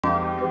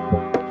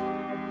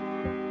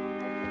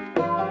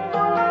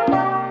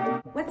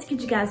what's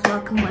good, you guys?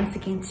 Welcome once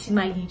again to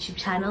my YouTube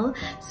channel.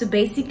 So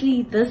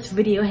basically this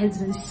video has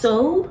been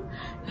so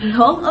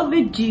long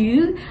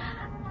overdue.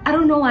 I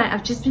don't know why,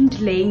 I've just been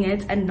delaying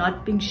it and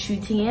not been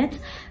shooting it,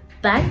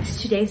 but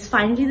today is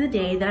finally the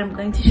day that I'm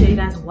going to show you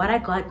guys what I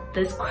got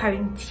this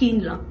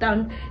quarantine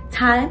lockdown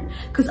time,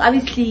 because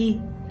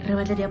obviously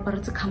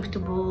it's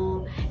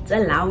comfortable, it's a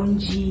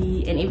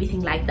loungy and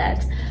everything like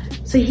that.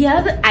 So here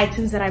are the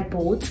items that I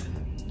bought.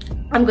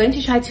 I'm going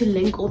to try to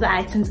link all the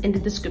items in the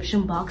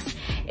description box.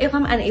 If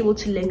I'm unable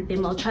to link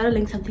them, I'll try to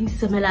link something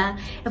similar.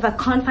 If I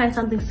can't find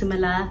something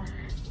similar,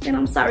 then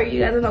I'm sorry, you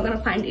guys are not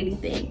gonna find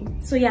anything.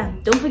 So yeah,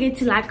 don't forget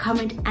to like,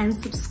 comment and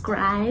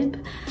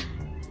subscribe.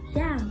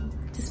 Yeah,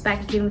 just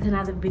back again with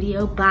another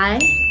video by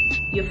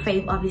your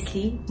fave,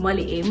 obviously,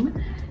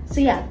 MarleyM.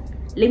 So yeah,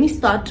 let me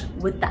start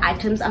with the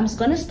items. I'm just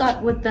gonna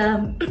start with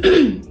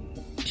the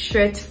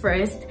shirt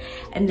first,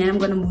 and then I'm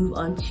gonna move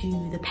on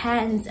to the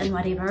pants and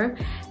whatever.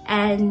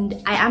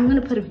 And I am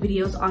gonna put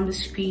videos on the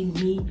screen,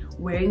 me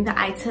wearing the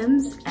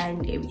items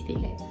and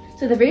everything.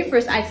 So the very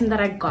first item that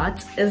I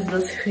got is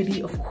this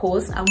hoodie. Of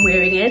course, I'm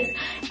wearing it.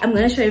 I'm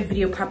gonna show you a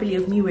video properly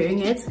of me wearing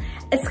it.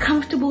 It's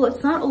comfortable,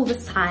 it's not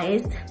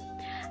oversized.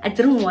 I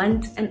didn't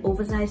want an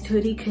oversized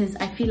hoodie because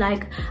I feel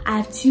like I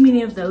have too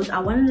many of those. I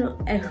wanted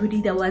a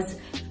hoodie that was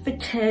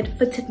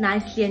fitted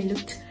nicely and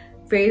looked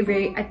very,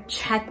 very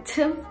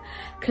attractive,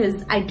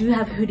 because I do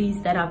have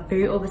hoodies that are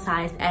very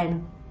oversized,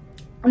 and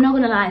I'm not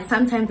gonna lie,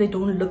 sometimes they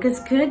don't look as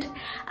good.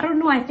 I don't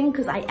know, I think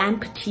because I am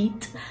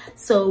petite,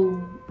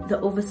 so the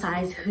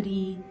oversized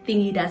hoodie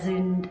thingy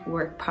doesn't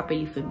work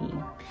properly for me.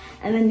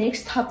 And the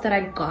next top that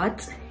I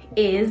got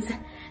is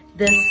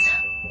this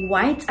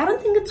white, I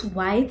don't think it's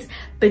white,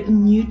 but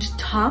nude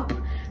top.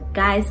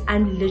 Guys,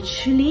 I'm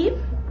literally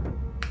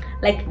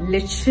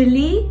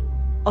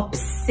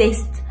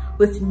obsessed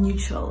with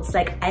neutrals.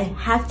 Like, I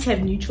have to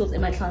have neutrals in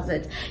my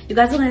closet. You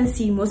guys are gonna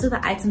see most of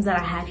the items that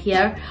I have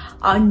here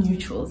are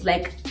neutrals.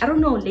 Like, I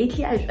don't know,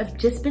 lately I've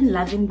just been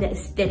loving the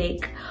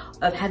aesthetic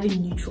of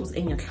having neutrals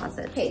in your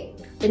closet. Okay,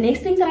 the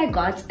next thing that I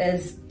got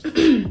is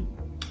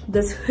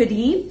this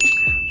hoodie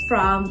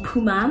from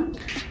Puma.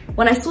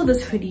 When I saw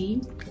this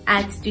hoodie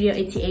at Studio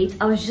 88,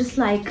 I was just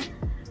like,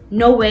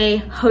 no way,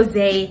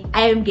 Jose,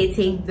 I am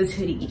getting this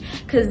hoodie.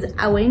 Because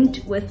I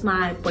went with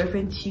my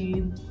boyfriend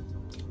to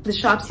the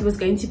shops. He was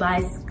going to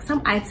buy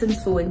some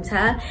items for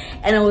winter,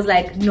 and I was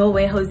like, no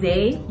way,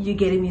 Jose, you're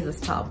getting me this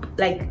top.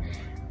 Like,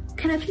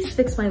 can I please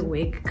fix my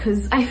wig,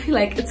 because I feel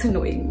like it's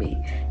annoying me.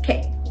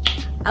 Okay,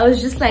 I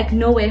was just like,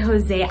 no way,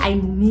 Jose, I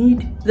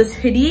need this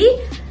hoodie.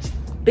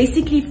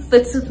 Basically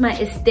fits with my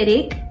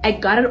aesthetic. I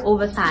got it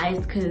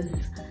oversized because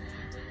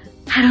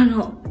I don't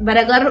know, but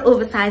I got it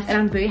oversized and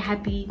I'm very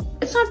happy.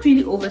 It's not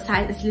really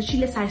oversized, it's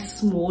literally a size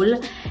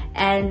small,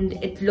 and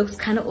it looks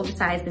kind of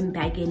oversized and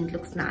baggy and it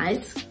looks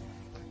nice.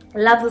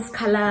 Love this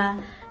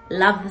color,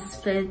 love this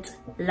fit,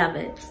 love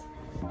it.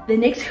 The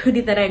next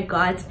hoodie that I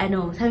got, I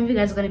know some of you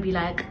guys are gonna be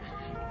like,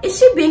 is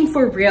she being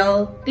for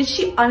real? Did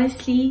she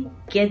honestly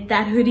get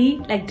that hoodie?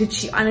 Like, did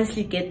she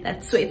honestly get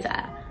that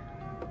sweater?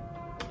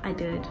 I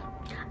did.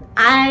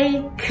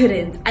 I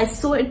couldn't. I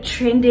saw it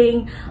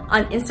trending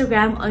on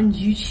Instagram, on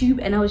YouTube,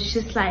 and I was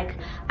just like,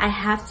 I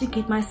have to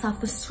get myself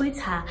the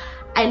sweater.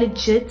 I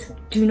legit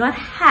do not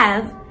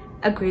have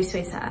a gray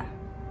sweater.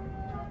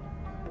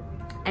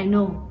 I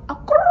know.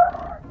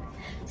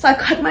 So I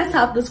got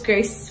myself this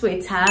gray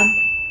sweater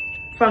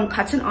from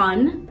Cotton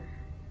On.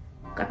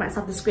 Got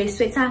myself this gray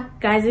sweater.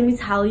 Guys, let me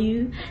tell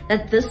you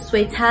that this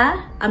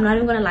sweater, I'm not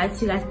even gonna lie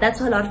to you guys, that's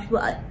why a lot of people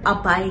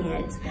are buying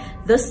it.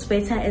 This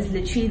sweater is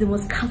literally the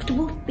most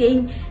comfortable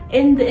thing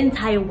in the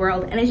entire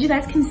world. And as you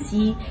guys can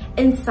see,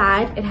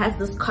 inside it has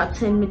this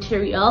cotton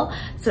material,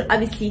 so it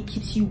obviously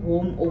keeps you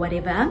warm or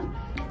whatever.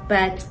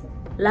 But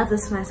love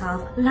this for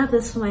myself, love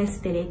this for my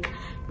aesthetic.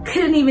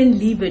 Couldn't even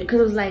leave it because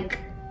I was like,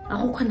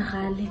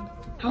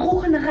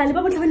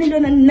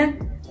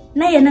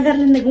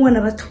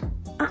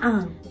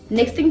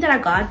 Next thing that I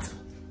got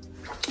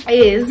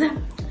is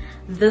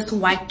this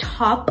white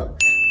top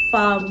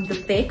from the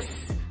Fix.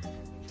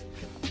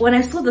 When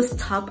I saw this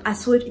top, I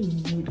saw it in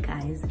nude,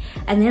 guys,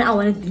 and then I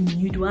wanted the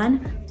nude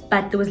one,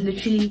 but there was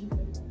literally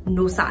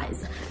no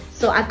size.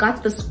 So I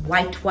got this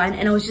white one,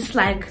 and I was just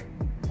like,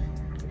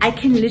 I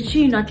can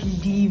literally not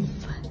leave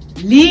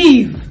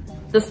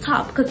this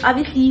top, because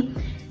obviously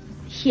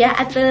here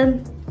at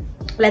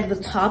the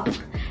top,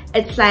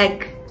 it's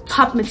like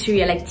top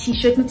material, like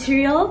t-shirt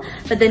material,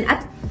 but then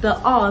at the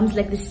arms,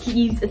 like the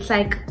sleeves, it's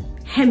like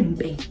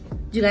hempe.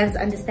 Do you guys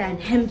understand?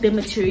 Hempe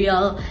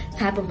material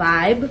type of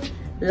vibe.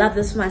 Love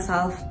this for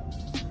myself.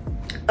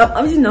 I'm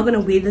obviously not gonna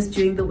wear this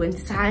during the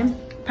winter time,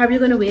 probably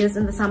gonna wear this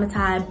in the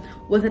summertime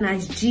with a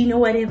nice jean or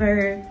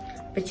whatever.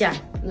 But yeah,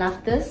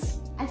 love this.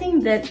 I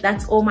think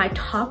that's all my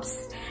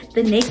tops.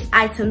 The next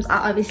items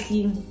are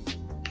obviously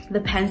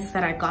the pants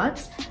that I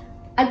got.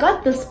 I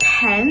got this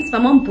pants. My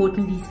mom bought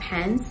me these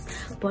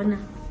pants, but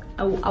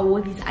I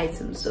wore these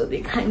items, so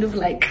they're kind of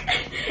like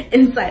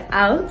inside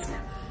out.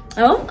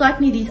 My mom got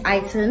me these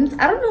items.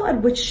 I don't know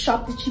at which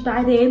shop did she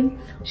buy them.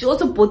 She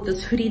also bought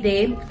this hoodie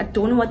there. I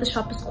don't know what the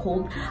shop is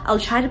called. I'll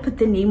try to put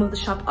the name of the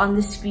shop on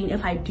the screen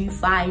if I do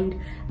find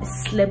a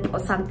slip or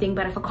something.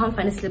 But if I can't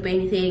find a slip or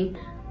anything,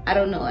 I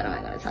don't know what am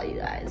I gonna tell you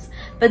guys.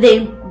 But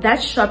then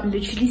that shop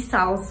literally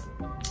sells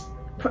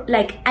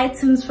like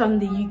items from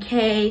the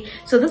UK.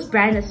 So this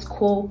brand is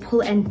called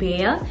Pull and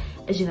Bear.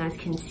 As you guys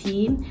can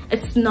see,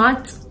 it's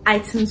not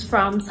items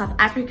from South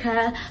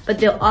Africa, but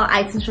there are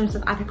items from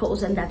South Africa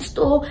also in that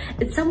store.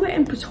 It's somewhere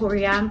in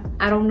Pretoria.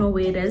 I don't know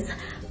where it is,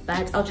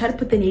 but I'll try to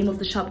put the name of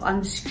the shop on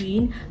the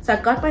screen. So I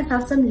got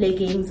myself some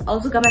leggings. I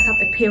also got myself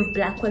a pair of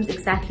black ones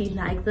exactly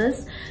like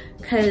this,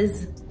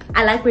 because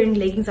I like wearing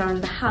leggings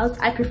around the house.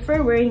 I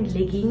prefer wearing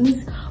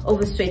leggings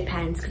over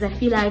sweatpants because I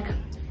feel like,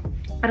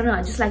 I don't know,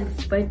 I just like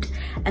the fit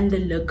and the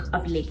look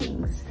of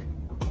leggings.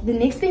 The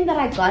next thing that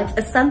I got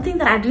is something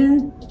that I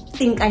didn't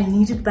think I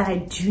needed, but I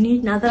do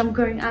need now that I'm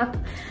growing up.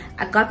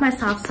 I got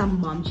myself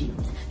some mom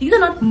jeans. These are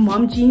not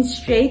mom jeans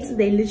straight,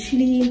 they're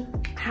literally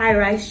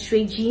high-rise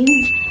straight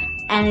jeans.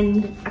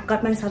 And I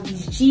got myself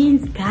these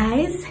jeans,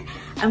 guys.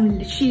 I'm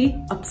literally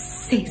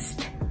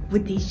obsessed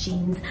with these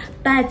jeans,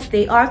 but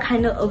they are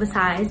kind of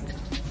oversized.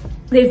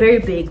 They're very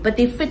big, but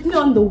they fit me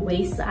on the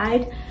waist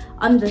side,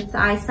 on the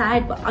thigh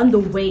side, but on the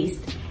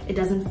waist it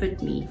doesn't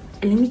fit me.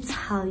 And let me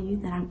tell you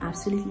that I'm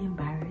absolutely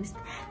embarrassed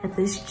that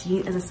this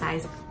jean is a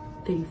size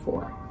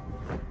 34.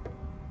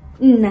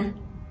 Nah,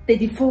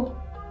 34.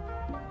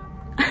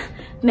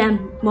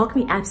 Ma'am, mark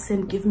me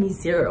absent, give me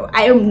 0.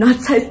 I am not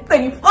size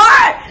 34.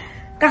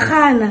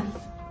 Kahana.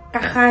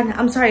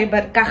 I'm sorry,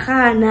 but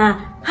kahana.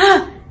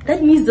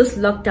 That means this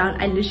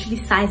lockdown I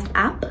literally sized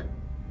up.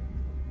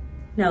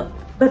 No,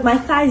 but my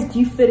thighs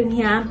do fit in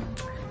here.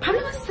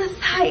 Probably was the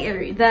thigh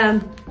area,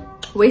 the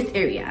waist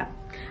area.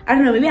 I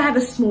don't know, maybe I have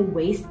a small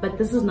waist, but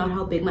this is not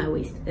how big my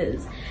waist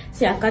is.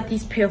 So yeah, I got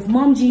these pair of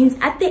mom jeans.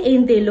 At the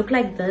end, they look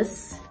like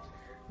this.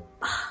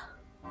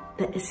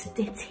 The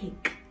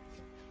aesthetic.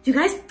 Do you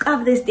guys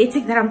have the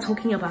aesthetic that I'm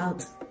talking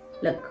about?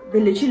 Look, they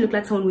literally look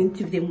like someone went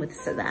through them with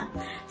scissor.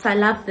 So I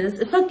love this.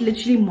 It's not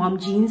literally mom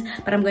jeans,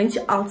 but I'm going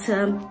to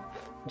alter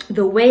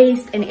the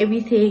waist and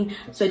everything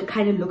so it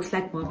kind of looks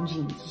like mom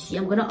jeans. You see,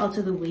 I'm gonna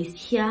alter the waist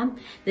here,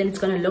 then it's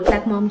gonna look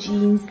like mom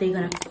jeans. They're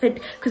gonna fit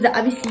because they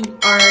obviously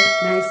are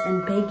nice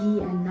and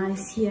baggy and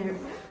nice here.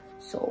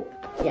 So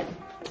yeah,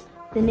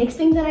 the next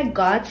thing that I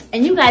got,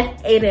 and you guys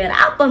ate it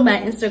up on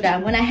my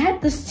Instagram when I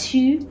had these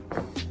two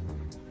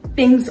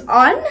things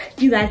on,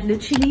 you guys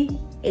literally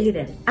ate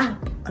it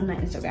up on my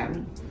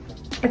Instagram.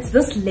 It's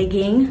this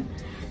legging.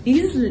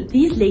 These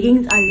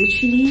leggings are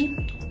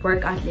literally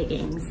workout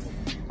leggings.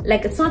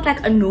 Like, it's not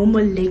like a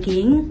normal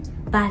legging,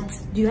 but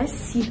do you guys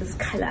see this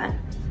color?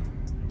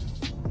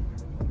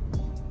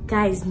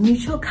 Guys,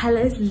 neutral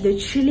colors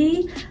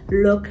literally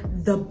look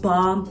the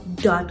bomb.com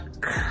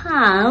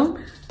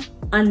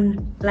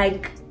on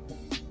like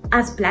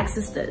us black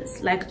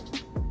sisters. Like,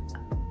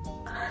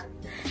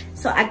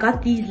 so I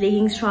got these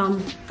leggings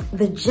from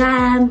the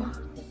Jam.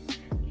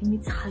 Let me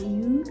tell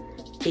you,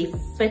 they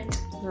fit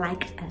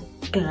like a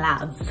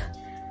glove.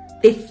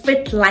 They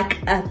fit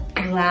like a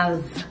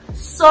glove.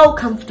 So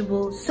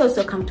comfortable,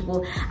 so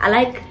comfortable. I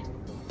like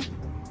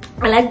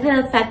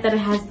the fact that it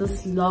has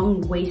this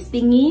long waist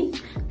thingy,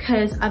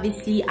 because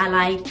obviously I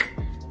like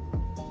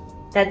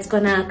that's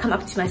gonna come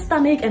up to my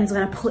stomach and it's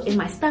gonna pull in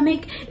my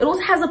stomach. It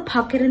also has a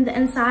pocket in the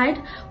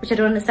inside, which I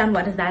don't understand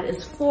what that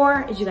is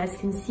for. As you guys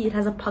can see, it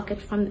has a pocket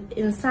from the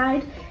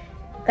inside.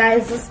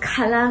 Guys, this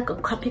color, go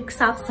copy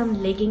yourself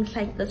some leggings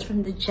like this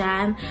from the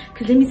Jam,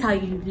 because let me tell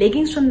you,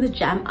 leggings from the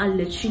Jam are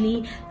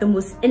literally the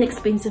most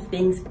inexpensive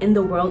things in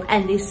the world,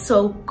 and they're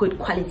so good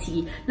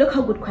quality. Look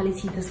how good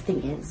quality this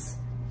thing is.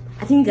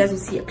 I think you guys will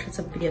see a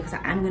close-up video because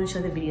I'm going to show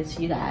the videos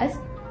to you guys.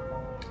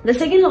 The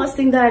second last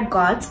thing that I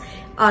got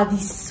are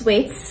these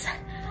sweats.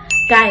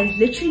 Guys,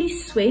 literally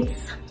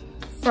sweats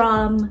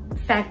from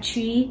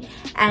Factory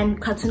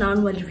and Cotton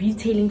On were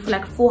retailing for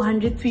like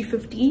 400,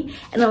 350,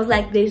 and I was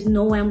like, there's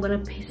no way I'm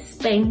gonna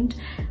spend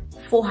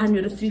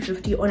 400 or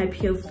 350 on a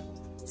pair of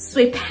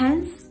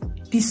sweatpants.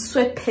 These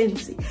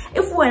sweatpants,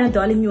 if when a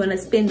darling you wanna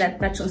spend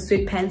that much on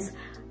sweatpants,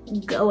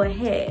 go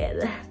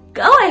ahead,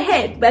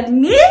 but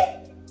me,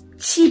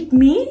 cheap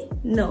me,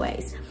 no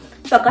ways.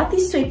 So I got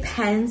these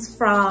sweatpants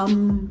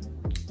from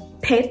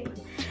Pep,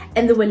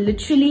 and they were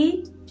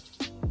literally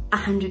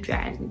 100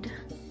 rand.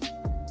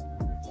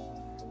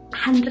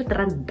 100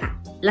 rand.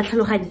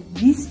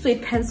 These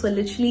sweatpants were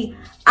literally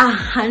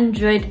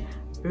 100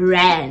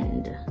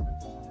 rand.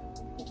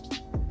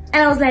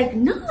 And I was like,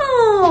 no,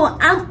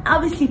 I'm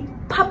obviously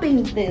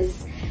copping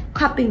this,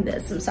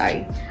 I'm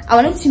sorry. I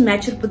wanted to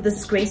match it with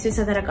this gray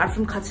sweater that I got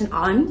from Cotton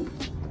On.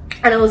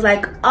 And I was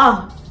like,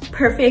 oh,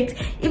 perfect.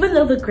 Even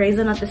though the grays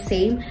are not the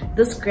same,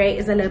 this gray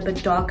is a little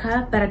bit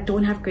darker, but I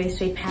don't have gray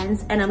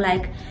sweatpants. And I'm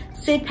like,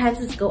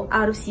 sweatpants go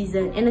out of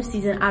season, end of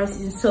season, out of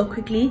season so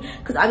quickly,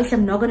 because obviously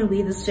I'm not going to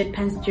wear the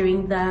sweatpants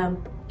during the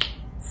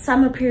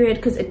summer period,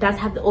 because it does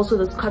have also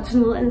this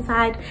cotton wool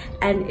inside,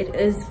 and it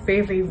is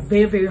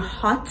very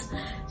hot.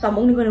 so I'm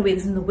only going to wear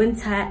this in the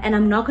winter, and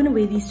I'm not going to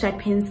wear these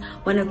sweatpants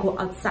when I go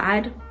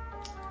outside.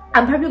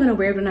 I'm probably going to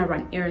wear it when I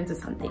run errands or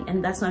something,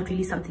 and that's not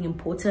really something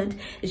important.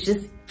 It's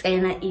just so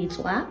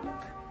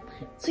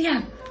yeah,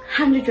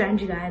 100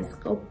 rand, you guys.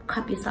 Go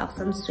cop yourself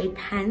some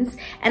sweatpants.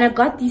 And I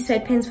got these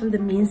sweatpants from the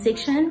men's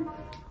section.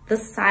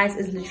 This size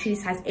is literally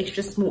size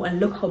extra small, and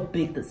look how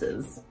big this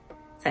is.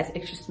 Size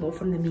extra small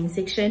from the men's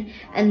section.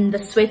 And the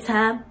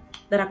sweater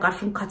that I got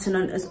from Cotton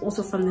On is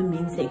also from the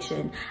men's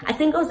section. I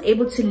think I was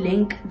able to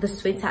link the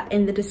sweater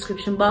in the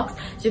description box,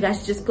 so you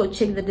guys just go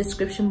check the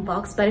description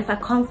box. But if I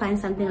can't find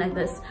something like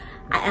this,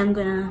 I am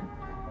gonna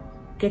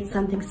get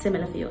something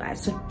similar for you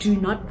guys, so do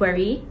not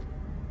worry.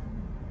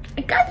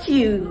 I got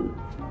you.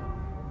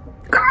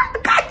 I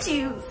got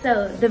you.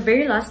 So the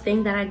very last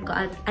thing that I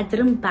got, I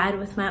didn't buy it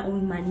with my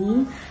own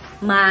money.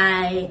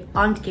 My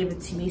aunt gave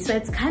it to me, so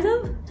it's kind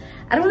of,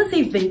 I don't want to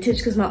say vintage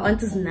because my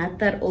aunt is not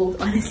that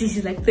old. Honestly,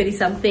 she's like 30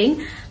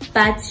 something,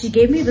 but she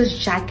gave me this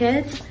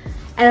jacket,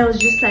 and I was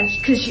just like,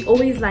 because she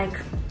always, like,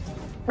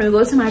 when we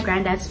go to my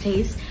granddad's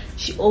place,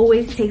 she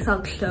always takes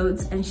out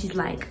clothes, and she's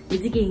like,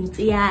 take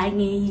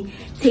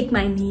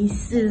my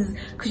nieces,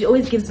 because she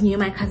always gives me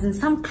and my cousin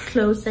some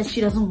clothes that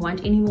she doesn't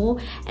want anymore.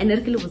 And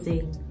was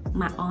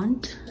my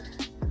aunt,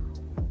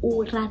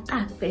 so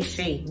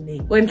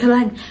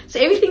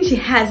everything she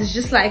has is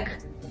just like,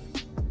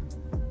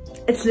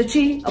 it's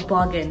literally a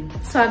bargain.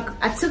 So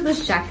I took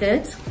this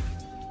jacket.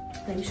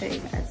 Let me show you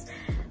guys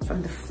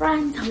from the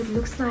front how it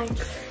looks like.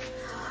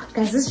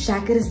 Guys, this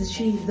jacket is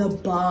literally the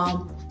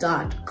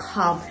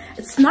bomb.com.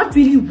 It's not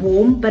really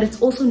warm, but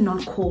it's also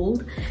not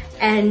cold,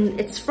 and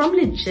it's from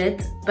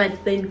Legit,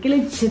 but then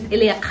Legit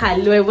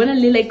I wanna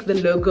like the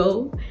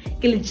logo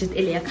Legit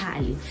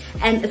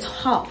and it's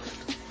half.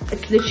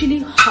 It's literally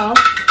half.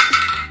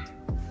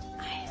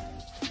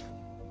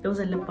 There was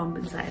a lip bump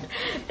inside.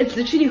 It's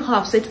literally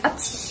half, so it's up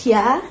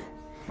here.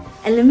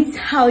 And let me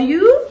tell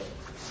you,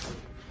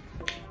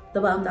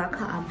 the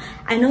bomb.com.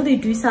 I know they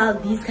do sell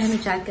these kind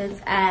of jackets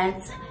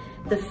at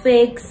the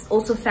Fix,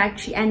 also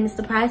Factory and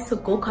Mr. Price, so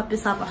go cop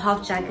yourself a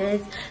half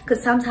jacket,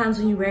 because sometimes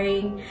when you're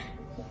wearing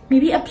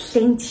maybe a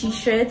plain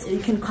t-shirt, you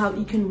can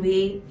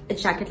wear a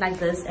jacket like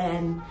this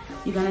and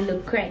you're gonna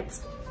look great.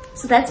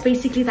 So that's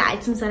basically the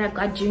items that I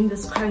got during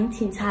this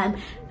quarantine time.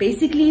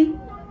 Basically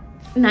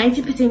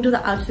 90% of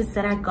the outfits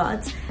that I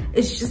got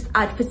is just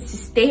outfits to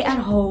stay at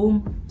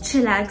home,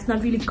 chillax,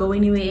 not really go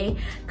anywhere,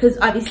 because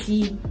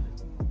obviously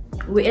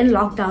we're in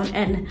lockdown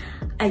and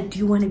I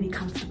do want to be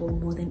comfortable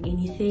more than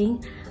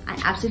anything.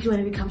 I absolutely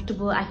want to be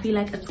comfortable. I feel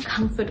like it's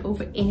comfort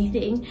over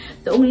anything.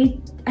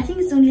 I think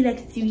it's only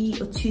like 3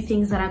 or 2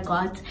 things that I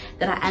got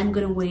that I am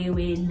gonna wear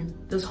when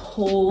this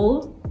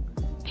whole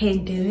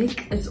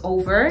pandemic is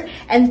over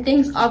and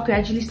things are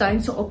gradually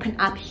starting to open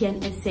up here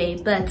in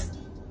SA. But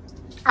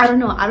I don't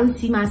know, I don't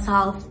see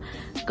myself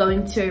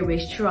going to a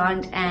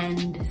restaurant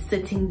and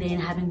sitting there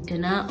and having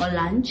dinner or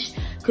lunch,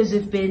 because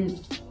we've been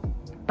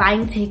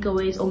buying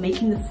takeaways or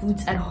making the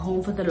foods at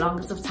home for the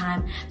longest of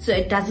time. So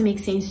it doesn't make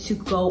sense to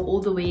go all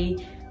the way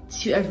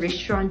to a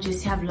restaurant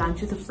just to have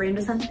lunch with a friend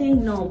or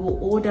something. No,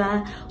 we'll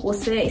order, we'll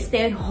stay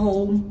at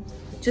home,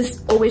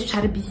 just always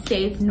try to be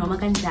safe, noma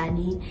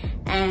kanjani.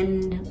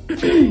 And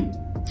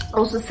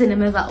also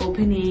cinemas are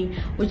opening,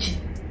 which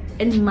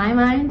in my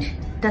mind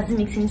doesn't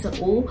make sense at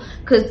all,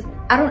 because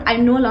I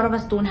know a lot of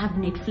us don't have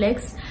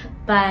Netflix,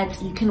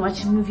 but you can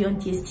watch a movie on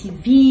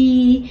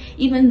DSTV.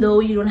 Even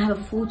though you don't have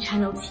a full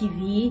channel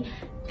TV,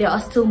 there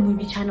are still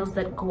movie channels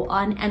that go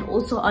on, and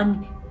also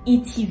on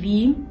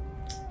ETV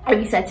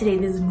every Saturday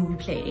there's a movie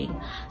playing.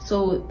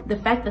 So the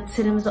fact that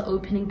cinemas are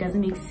opening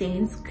doesn't make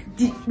sense.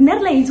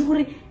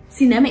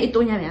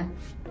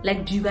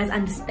 Like, do you guys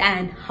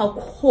understand how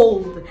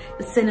cold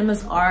the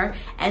cinemas are?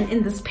 And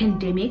in this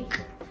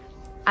pandemic,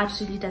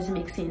 absolutely doesn't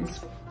make sense.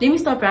 Let me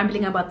stop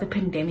rambling about the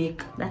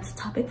pandemic. That's a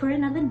topic for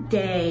another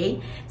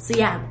day. So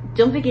yeah,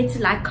 don't forget to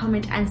like,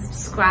 comment and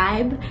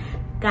subscribe.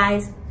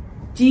 Guys,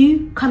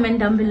 do comment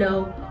down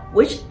below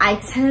which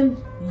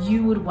item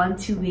you would want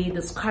to wear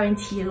this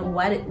quarantine, or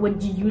what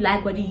do you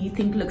like, what do you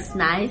think looks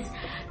nice?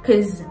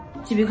 Because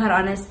to be quite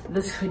honest,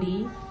 this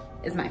hoodie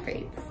is my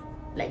favorite.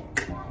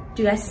 Like,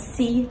 do you guys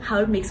see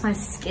how it makes my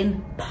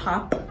skin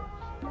pop?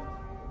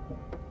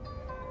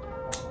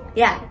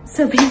 Yeah,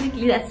 so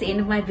basically that's the end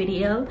of my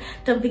video.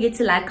 Don't forget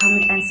to like,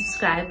 comment and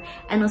subscribe,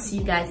 and I'll see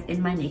you guys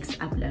in my next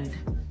upload.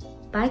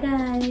 Bye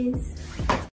guys.